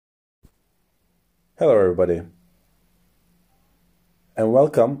Hello, everybody, and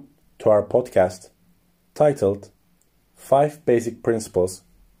welcome to our podcast titled 5 Basic Principles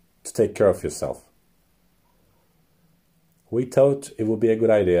to Take Care of Yourself. We thought it would be a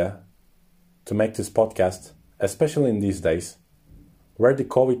good idea to make this podcast, especially in these days where the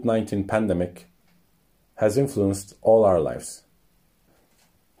COVID-19 pandemic has influenced all our lives.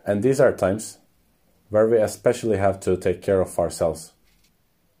 And these are times where we especially have to take care of ourselves,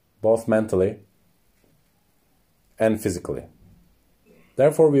 both mentally and physically.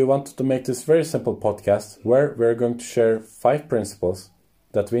 Therefore, we wanted to make this very simple podcast where we're going to share 5 principles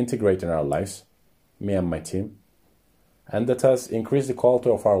that we integrate in our lives, me and my team, and that has increased the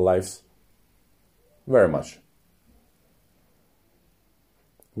quality of our lives very much.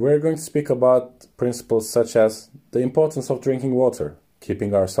 We're going to speak about principles such as the importance of drinking water,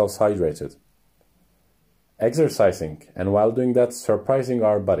 keeping ourselves hydrated, exercising, and while doing that, surprising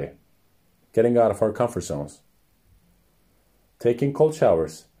our body, getting out of our comfort zones, taking cold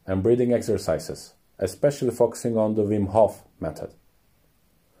showers and breathing exercises, especially focusing on the Wim Hof method,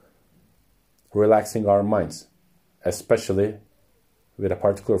 relaxing our minds, especially with a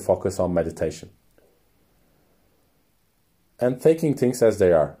particular focus on meditation, and taking things as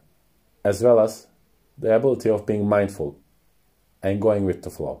they are, as well as the ability of being mindful and going with the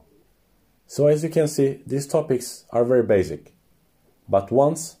flow. So as you can see, these topics are very basic, but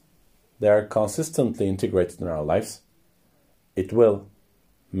once they are consistently integrated in our lives, it will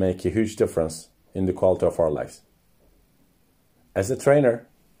make a huge difference in the quality of our lives. As a trainer,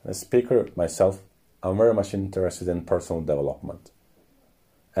 a speaker myself, I'm very much interested in personal development.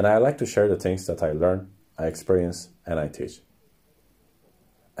 And I like to share the things that I learn, I experience, and I teach.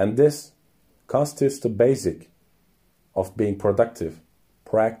 And this constitutes the basic of being productive,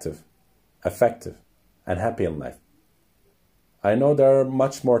 proactive, effective, and happy in life. I know there are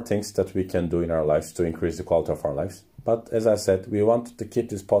much more things that we can do in our lives to increase the quality of our lives. But as I said, we wanted to keep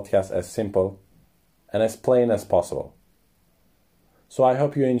this podcast as simple and as plain as possible. So I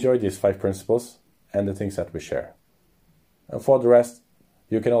hope you enjoy these 5 principles and the things that we share. And for the rest,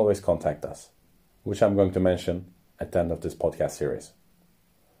 you can always contact us, which I'm going to mention at the end of this podcast series.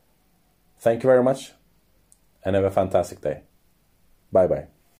 Thank you very much and have a fantastic day. Bye-bye.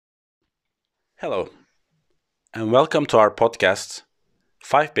 Hello, and welcome to our podcast,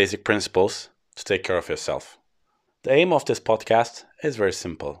 5 Basic Principles to Take Care of Yourself. The aim of this podcast is very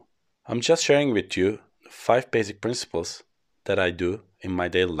simple. I'm just sharing with you 5 basic principles that I do in my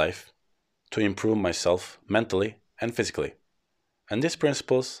daily life to improve myself mentally and physically. And these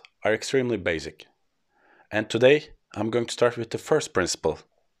principles are extremely basic. And today I'm going to start with the first principle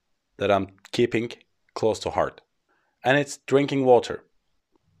that I'm keeping close to heart. And it's drinking water.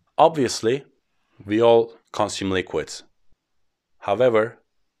 Obviously, we all consume liquids. However,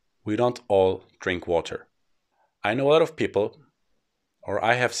 we don't all drink water. I know a lot of people, or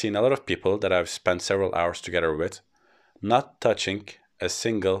I have seen a lot of people that I've spent several hours together with, not touching a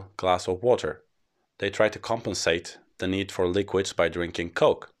single glass of water. They try to compensate the need for liquids by drinking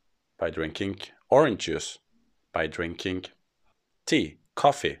Coke, by drinking orange juice, by drinking tea,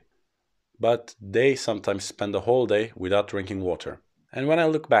 coffee. But they sometimes spend the whole day without drinking water. And when I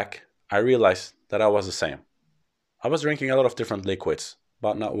look back, I realize that I was the same. I was drinking a lot of different liquids,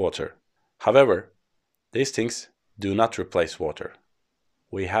 but not water. However, these things do not replace water.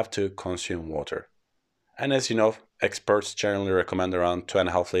 We have to consume water. And as you know, experts generally recommend around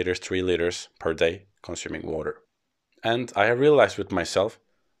 2.5 liters, 3 liters per day consuming water. And I have realized with myself,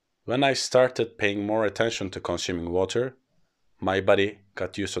 when I started paying more attention to consuming water, my body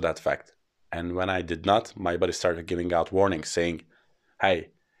got used to that fact. And when I did not, my body started giving out warnings saying, hey,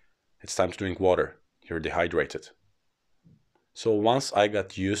 it's time to drink water, you're dehydrated. So once I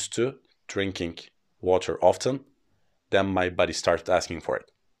got used to drinking water often, then my body started asking for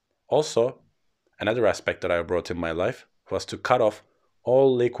it. Also, another aspect that I brought in my life was to cut off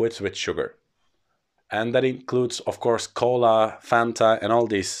all liquids with sugar. And that includes, of course, cola, Fanta, and all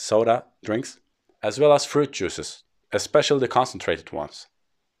these soda drinks, as well as fruit juices, especially the concentrated ones.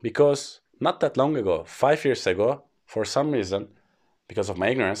 Because not that long ago, 5 years ago, for some reason, because of my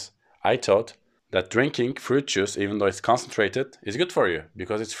ignorance, I thought that drinking fruit juice, even though it's concentrated, is good for you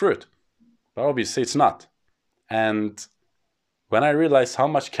because it's fruit. But obviously it's not. And when I realized how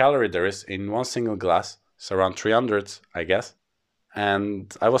much calorie there is in one single glass, it's around 300, I guess,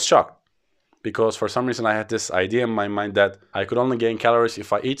 and I was shocked. Because for some reason I had this idea in my mind that I could only gain calories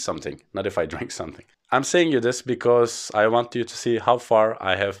if I eat something, not if I drink something. I'm saying you this because I want you to see how far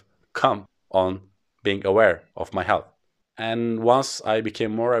I have come on being aware of my health. And once I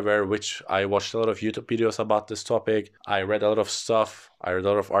became more aware, which I watched a lot of YouTube videos about this topic, I read a lot of stuff, I read a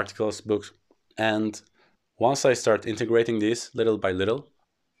lot of articles, books, And once I start integrating these little by little,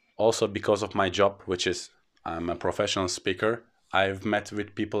 also because of my job, which is I'm a professional speaker, I've met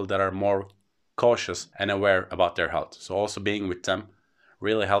with people that are more cautious and aware about their health. So also being with them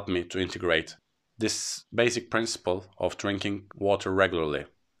really helped me to integrate this basic principle of drinking water regularly,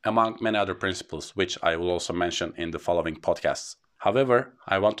 among many other principles, which I will also mention in the following podcasts. However,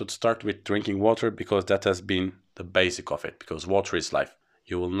 I wanted to start with drinking water because that has been the basic of it, because water is life.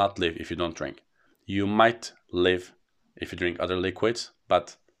 You will not live if you don't drink. You might live if you drink other liquids,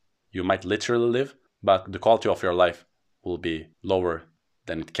 but you might literally live, but the quality of your life will be lower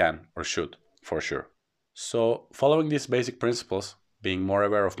than it can or should, for sure. So, following these basic principles, being more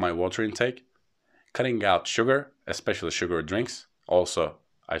aware of my water intake, cutting out sugar, especially sugary drinks. Also,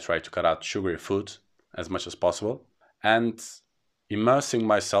 I try to cut out sugary foods as much as possible, and immersing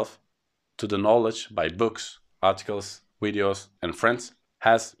myself to the knowledge by books, articles, videos, and friends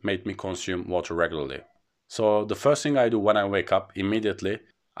has made me consume water regularly. So the first thing I do when I wake up, immediately,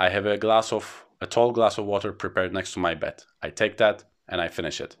 I have a tall glass of water prepared next to my bed. I take that and I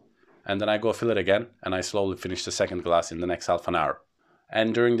finish it. And then I go fill it again and I slowly finish the second glass in the next half an hour.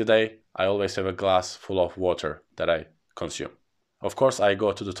 And during the day, I always have a glass full of water that I consume. Of course, I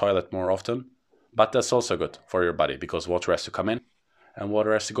go to the toilet more often, but that's also good for your body because water has to come in and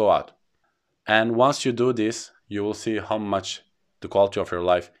water has to go out. And once you do this, you will see how much the quality of your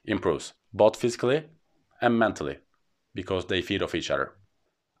life improves, both physically and mentally, because they feed off each other.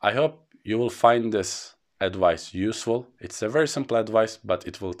 I hope you will find this advice useful. It's a very simple advice, but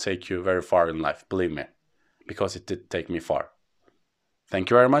it will take you very far in life, believe me, because it did take me far. Thank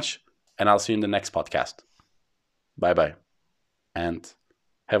you very much, and I'll see you in the next podcast. Bye-bye, and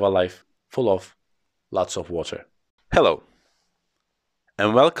have a life full of lots of water. Hello,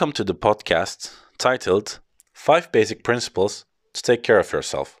 and welcome to the podcast titled 5 Basic Principles to Take Care of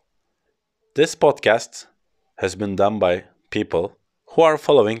Yourself. This podcast has been done by people who are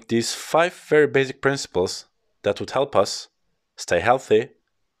following these 5 very basic principles that would help us stay healthy,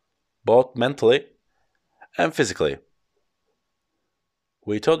 both mentally and physically.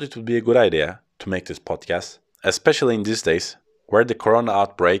 We thought it would be a good idea to make this podcast, especially in these days where the corona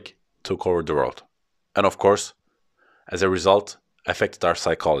outbreak took over the world. And of course, as a result, affected our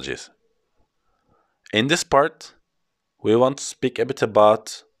psychologies. In this part, we want to speak a bit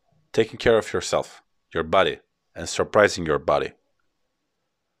about taking care of yourself, your body, and surprising your body.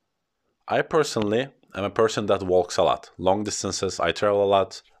 I personally am a person that walks a lot. Long distances, I travel a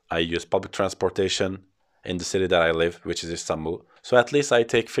lot. I use public transportation in the city that I live, which is Istanbul. So at least I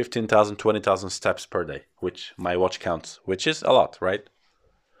take 15,000, 20,000 steps per day, which my watch counts, which is a lot, right?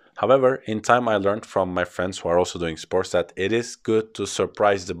 However, in time I learned from my friends who are also doing sports that it is good to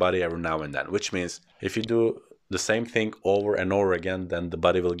surprise the body every now and then, which means if you do the same thing over and over again, then the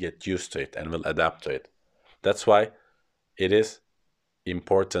body will get used to it and will adapt to it. That's why it is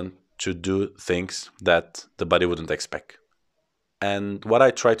important to do things that the body wouldn't expect. And what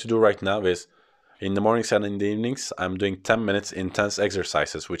I try to do right now is in the mornings and in the evenings, I'm doing 10 minutes intense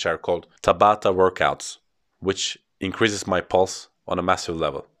exercises, which are called Tabata workouts, which increases my pulse on a massive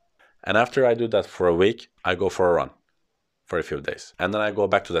level. And after I do that for a week, I go for a run for a few days. And then I go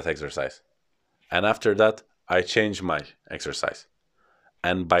back to that exercise. And after that, I change my exercise.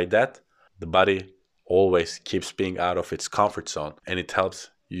 And by that, the body always keeps being out of its comfort zone, and it helps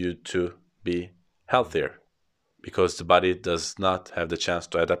you to be healthier because the body does not have the chance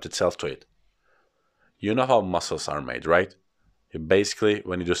to adapt itself to it. You know how muscles are made, right? Basically,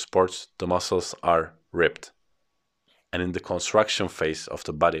 when you do sports, the muscles are ripped. And in the construction phase of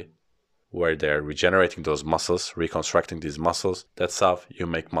the body, where they're regenerating those muscles, reconstructing these muscles, that's how you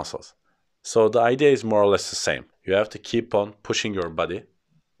make muscles. So the idea is more or less the same. You have to keep on pushing your body,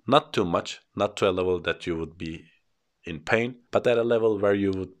 not too much, not to a level that you would be in pain, but at a level where you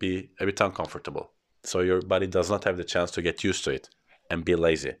would be a bit uncomfortable. So your body does not have the chance to get used to it and be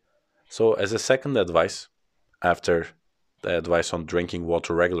lazy. So as a second advice, after the advice on drinking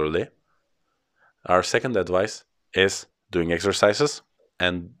water regularly, our second advice is doing exercises,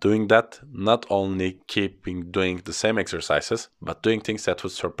 and doing that not only doing the same exercises, but doing things that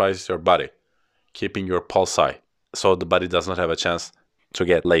would surprise your body, keeping your pulse high, so the body does not have a chance to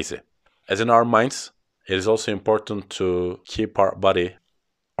get lazy. As in our minds, it is also important to keep our body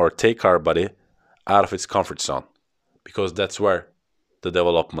or take our body out of its comfort zone, because that's where the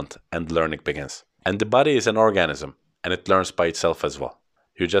development and learning begins. And the body is an organism, and it learns by itself as well.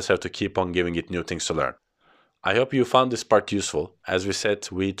 You just have to keep on giving it new things to learn. I hope you found this part useful. As we said,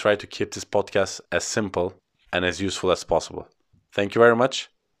 we try to keep this podcast as simple and as useful as possible. Thank you very much,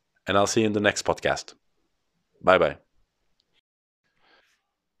 and I'll see you in the next podcast. Bye-bye.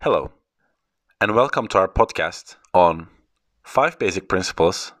 Hello, and welcome to our podcast on 5 basic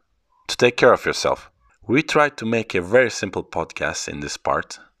principles to take care of yourself. We try to make a very simple podcast in this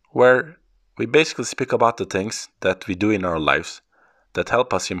part where we basically speak about the things that we do in our lives that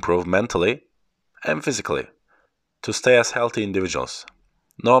help us improve mentally and physically to stay as healthy individuals.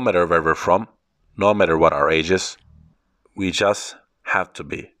 No matter where we're from, no matter what our age is, we just have to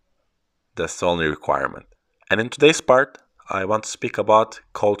be. That's the only requirement. And in today's part, I want to speak about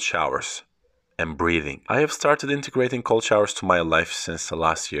cold showers and breathing. I have started integrating cold showers to my life since the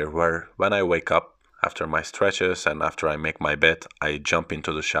last year, where when I wake up after my stretches and after I make my bed, I jump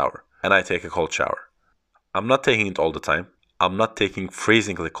into the shower and I take a cold shower. I'm not taking it all the time. I'm not taking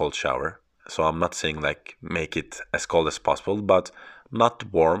freezingly cold shower. So I'm not saying like make it as cold as possible, but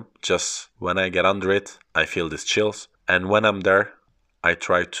not warm. Just when I get under it, I feel these chills. And when I'm there, I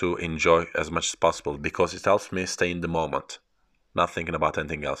try to enjoy as much as possible because it helps me stay in the moment, not thinking about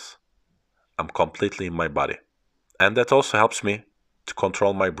anything else. I'm completely in my body. And that also helps me to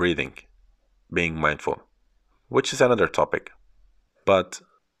control my breathing, being mindful, which is another topic. But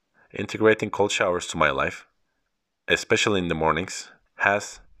integrating cold showers to my life, especially in the mornings,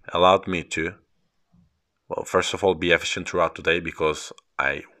 has allowed me to, well, first of all, be efficient throughout the day because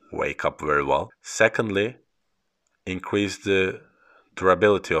I wake up very well. Secondly, increase the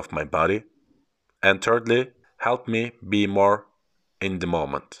durability of my body. And thirdly, help me be more in the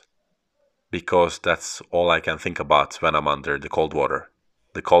moment because that's all I can think about when I'm under the cold water,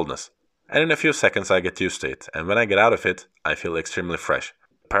 the coldness. And in a few seconds I get used to it, and when I get out of it, I feel extremely fresh.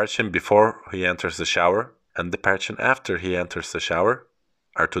 The person before he enters the shower and the person after he enters the shower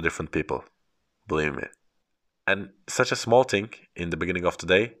are two different people, believe me. And such a small thing in the beginning of the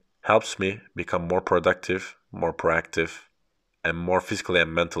day helps me become more productive, more proactive, and more physically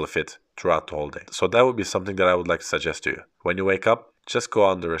and mentally fit throughout the whole day. So that would be something that I would like to suggest to you. When you wake up, just go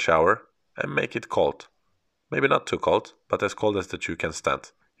under a shower and make it cold. Maybe not too cold, but as cold as that you can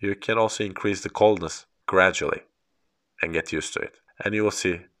stand. You can also increase the coldness gradually and get used to it. And you will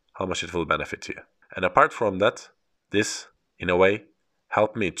see how much it will benefit you. And apart from that, this, in a way,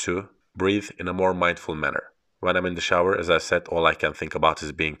 helped me to breathe in a more mindful manner. When I'm in the shower, as I said, all I can think about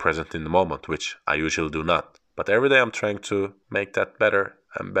is being present in the moment, which I usually do not. But every day I'm trying to make that better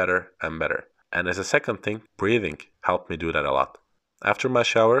and better and better. And as a second thing, breathing helped me do that a lot. After my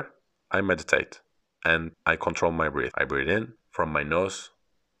shower, I meditate and I control my breath. I breathe in from my nose,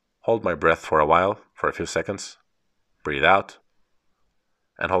 hold my breath for a while, for a few seconds, breathe out,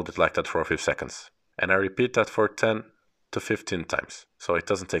 and hold it like that for a few seconds. And I repeat that for 10 to 15 times. So it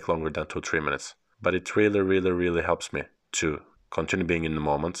doesn't take longer than 2-3 minutes. But it really helps me to continue being in the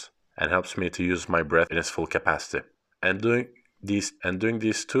moment and helps me to use my breath in its full capacity. And doing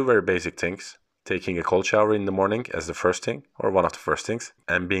these two very basic things, taking a cold shower in the morning as the first thing, or one of the first things,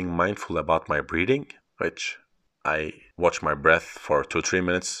 and being mindful about my breathing, which I watch my breath for 2-3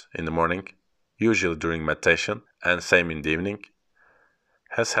 minutes in the morning, usually during meditation, and same in the evening,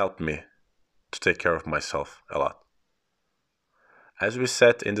 has helped me to take care of myself a lot. As we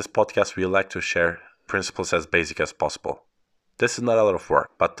said in this podcast, we like to share principles as basic as possible. This is not a lot of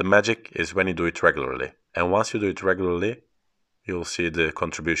work, but the magic is when you do it regularly. And once you do it regularly, you'll see the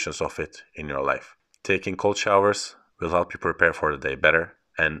contributions of it in your life. Taking cold showers will help you prepare for the day better,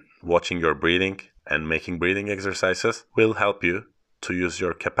 and watching your breathing and making breathing exercises will help you to use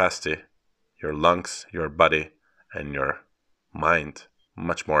your capacity, your lungs, your body, and your mind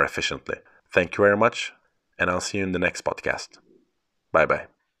much more efficiently. Thank you very much, and I'll see you in the next podcast. Bye-bye.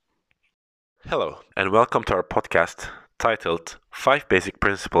 Hello, and welcome to our podcast titled 5 Basic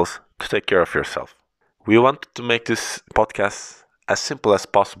Principles to Take Care of Yourself. We wanted to make this podcast as simple as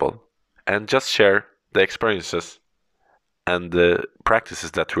possible and just share the experiences and the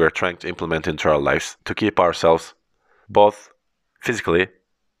practices that we are trying to implement into our lives to keep ourselves both physically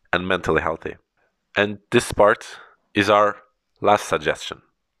and mentally healthy. And this part is our last suggestion,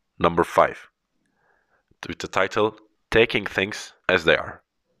 number 5, with the title Taking Things as They Are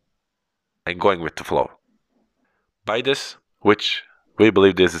and Going with the Flow. By this, which we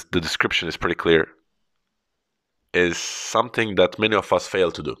believe the description is pretty clear, is something that many of us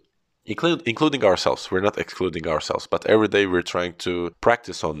fail to do, including ourselves. We're not excluding ourselves, but every day we're trying to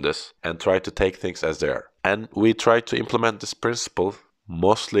practice on this and try to take things as they are. And we try to implement this principle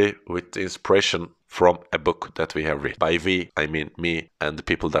mostly with inspiration from a book that we have read. By we, I mean me and the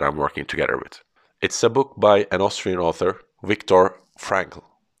people that I'm working together with. It's a book by an Austrian author, Viktor Frankl,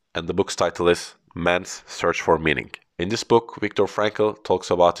 and the book's title is Man's Search for Meaning. In this book, Viktor Frankl talks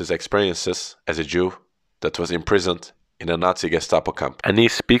about his experiences as a Jew that was imprisoned in a Nazi Gestapo camp. And he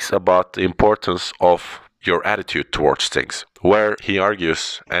speaks about the importance of your attitude towards things, where he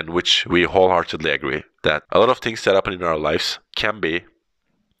argues, and which we wholeheartedly agree, that a lot of things that happen in our lives can be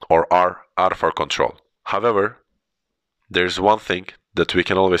or are out of our control. However, there's one thing that we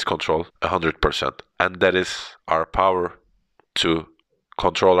can always control 100%, and that is our power to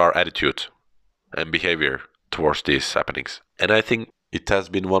control our attitude and behavior towards these happenings. And I think it has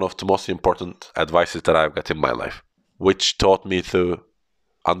been one of the most important advices that I've got in my life, which taught me to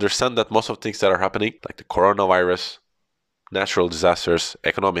understand that most of the things that are happening, like the coronavirus, natural disasters,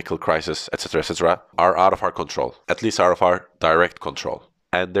 economical crisis, etc., are out of our control, at least out of our direct control.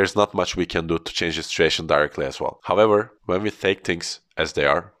 And there's not much we can do to change the situation directly as well. However, when we take things as they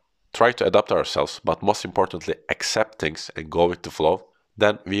are, try to adapt ourselves, but most importantly, accept things and go with the flow,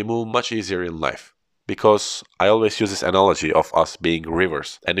 then we move much easier in life. Because I always use this analogy of us being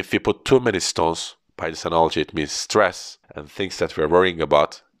rivers. And if we put too many stones, by this analogy, it means stress and things that we're worrying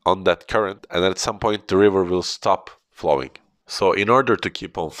about on that current, and at some point the river will stop flowing. So in order to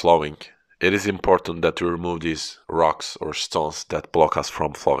keep on flowing, it is important that we remove these rocks or stones that block us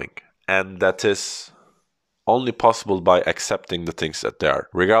from flowing. And that is only possible by accepting the things that they are,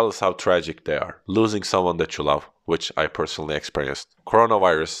 regardless how tragic they are. Losing someone that you love, which I personally experienced.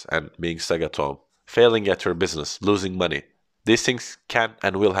 Coronavirus and being stuck at home. Failing at your business, losing money. These things can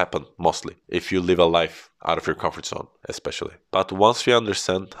and will happen mostly if you live a life out of your comfort zone, especially. But once we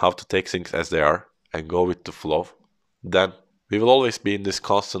understand how to take things as they are and go with the flow, then we will always be in this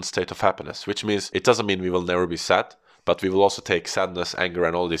constant state of happiness, which means it doesn't mean we will never be sad, but we will also take sadness, anger,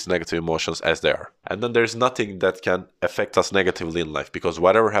 and all these negative emotions as they are. And then there's nothing that can affect us negatively in life, because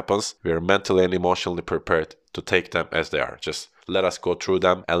whatever happens, we are mentally and emotionally prepared to take them as they are. Just let us go through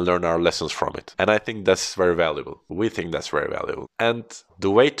them and learn our lessons from it. And I think that's very valuable. We think that's very valuable. And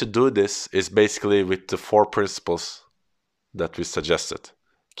the way to do this is basically with the 4 principles that we suggested.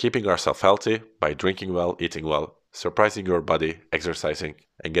 Keeping ourselves healthy by drinking well, eating well, surprising your body, exercising,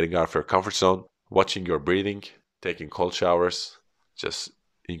 and getting out of your comfort zone, watching your breathing, taking cold showers, just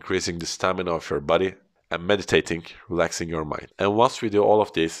increasing the stamina of your body, and meditating, relaxing your mind. And once we do all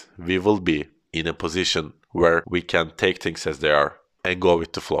of this, we will be in a position where we can take things as they are and go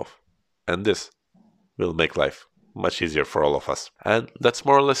with the flow. And this will make life much easier for all of us. And that's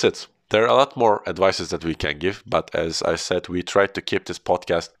more or less it. There are a lot more advices that we can give, but as I said, we try to keep this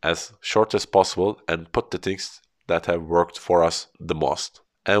podcast as short as possible and put the things that have worked for us the most.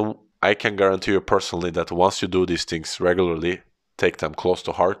 And I can guarantee you personally that once you do these things regularly, take them close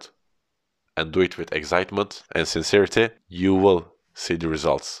to heart, and do it with excitement and sincerity, you will see the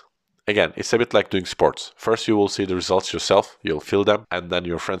results. Again, it's a bit like doing sports. First you will see the results yourself, you'll feel them, and then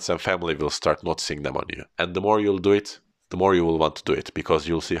your friends and family will start noticing them on you. And the more you'll do it, the more you will want to do it, because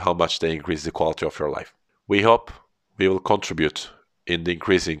you'll see how much they increase the quality of your life. We hope we will contribute in the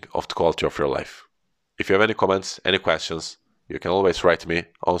increasing of the quality of your life. If you have any comments, any questions, you can always write me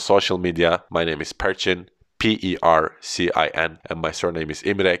on social media. My name is Percin, Percin, and my surname is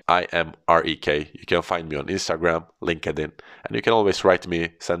Imrek, Imrek. You can find me on Instagram, LinkedIn, and you can always write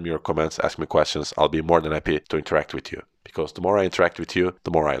me, send me your comments, ask me questions. I'll be more than happy to interact with you, because the more I interact with you,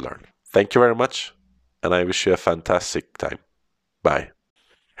 the more I learn. Thank you very much, and I wish you a fantastic time. Bye.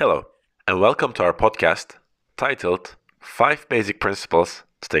 Hello, and welcome to our podcast titled 5 Basic Principles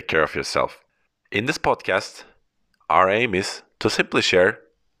to Take Care of Yourself. In this podcast, our aim is to simply share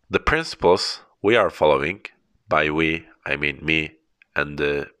the principles we are following. By we, I mean me and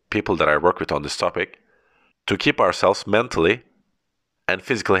the people that I work with on this topic, to keep ourselves mentally and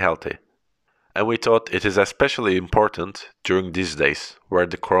physically healthy. And we thought it is especially important during these days where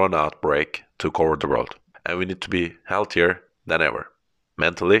the corona outbreak took over the world. And we need to be healthier than ever,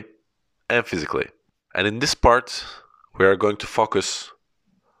 mentally and physically. And in this part, we are going to focus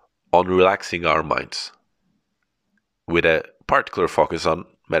on relaxing our minds, with a particular focus on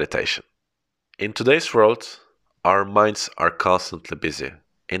meditation. In today's world, our minds are constantly busy.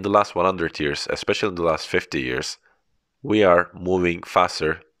 In the last 100 years, especially in the last 50 years, we are moving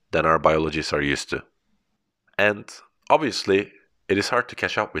faster than our biologies are used to. And obviously, it is hard to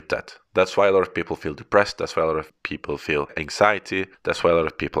catch up with that. That's why a lot of people feel depressed. That's why a lot of people feel anxiety. That's why a lot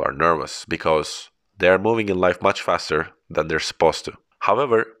of people are nervous, because they are moving in life much faster than they're supposed to.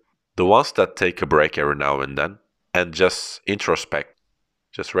 However, the ones that take a break every now and then and just introspect,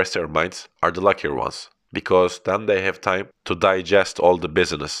 just rest their minds, are the luckier ones, because then they have time to digest all the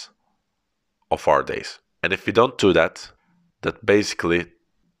business of our days. And if we don't do that, that basically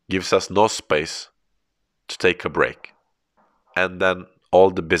gives us no space to take a break. And then all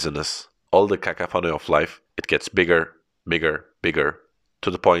the business, all the cacophony of life, it gets bigger, bigger, bigger,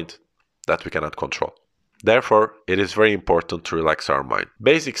 to the point that we cannot control. Therefore, it is very important to relax our mind.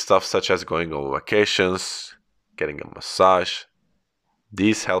 Basic stuff such as going on vacations, getting a massage,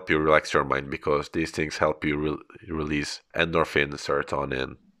 these help you relax your mind because these things help you release endorphin,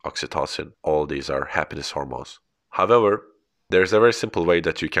 serotonin, oxytocin. All these are happiness hormones. However, there's a very simple way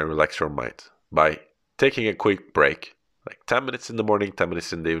that you can relax your mind by taking a quick break, like 10 minutes in the morning, 10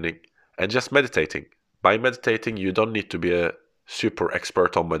 minutes in the evening, and just meditating. By meditating, you don't need to be a super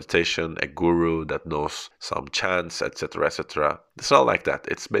expert on meditation, a guru that knows some chants, etc., etc. It's not like that.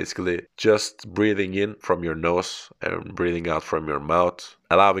 It's basically just breathing in from your nose and breathing out from your mouth,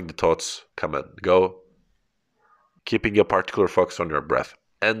 allowing the thoughts come and go, keeping a particular focus on your breath.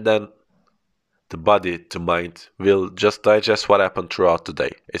 And then the body, the mind, will just digest what happened throughout the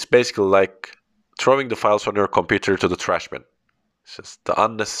day. It's basically like throwing the files on your computer to the trash bin. It's just the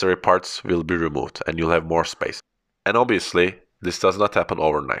unnecessary parts will be removed and you'll have more space. And obviously, this does not happen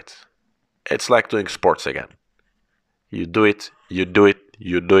overnight. It's like doing sports again. You do it, you do it,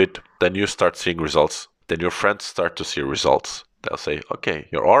 you do it, then you start seeing results. Then your friends start to see results. They'll say, okay,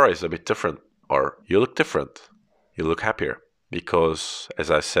 your aura is a bit different, or you look different, you look happier. Because,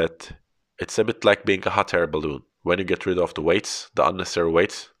 as I said, it's a bit like being a hot air balloon. When you get rid of the weights, the unnecessary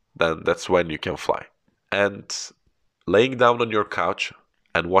weights, then that's when you can fly. And laying down on your couch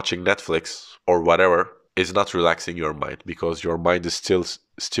and watching Netflix or whatever is not relaxing your mind because your mind is still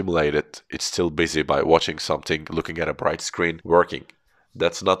stimulated. It's still busy by watching something, looking at a bright screen, working.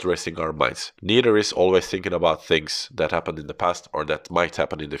 That's not resting our minds. Neither is always thinking about things that happened in the past or that might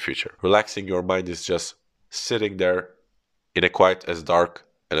happen in the future. Relaxing your mind is just sitting there in a quiet as dark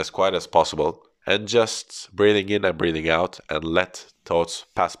and as quiet as possible and just breathing in and breathing out and let thoughts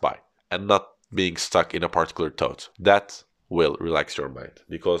pass by and not being stuck in a particular thought. That will relax your mind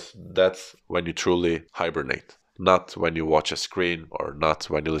because that's when you truly hibernate. Not when you watch a screen or not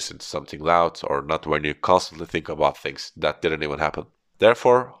when you listen to something loud or not when you constantly think about things that didn't even happen.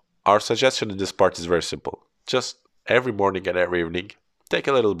 Therefore, our suggestion in this part is very simple. Just every morning and every evening, take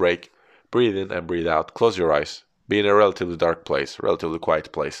a little break, breathe in and breathe out, close your eyes, be in a relatively dark place, relatively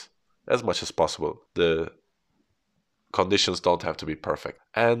quiet place, as much as possible. The conditions don't have to be perfect.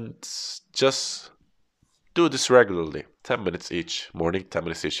 And just do this regularly, 10 minutes each morning, 10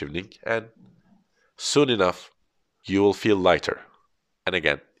 minutes each evening, and soon enough, you will feel lighter. And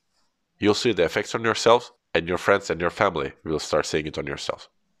again, you'll see the effects on yourself, and your friends and your family will start seeing it on yourself.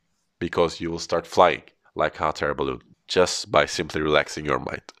 Because you will start flying like a hot air balloon, just by simply relaxing your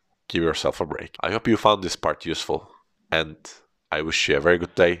mind. Give yourself a break. I hope you found this part useful, and I wish you a very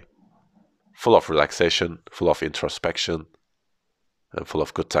good day, full of relaxation, full of introspection, and full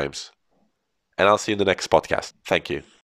of good times. And I'll see you in the next podcast. Thank you.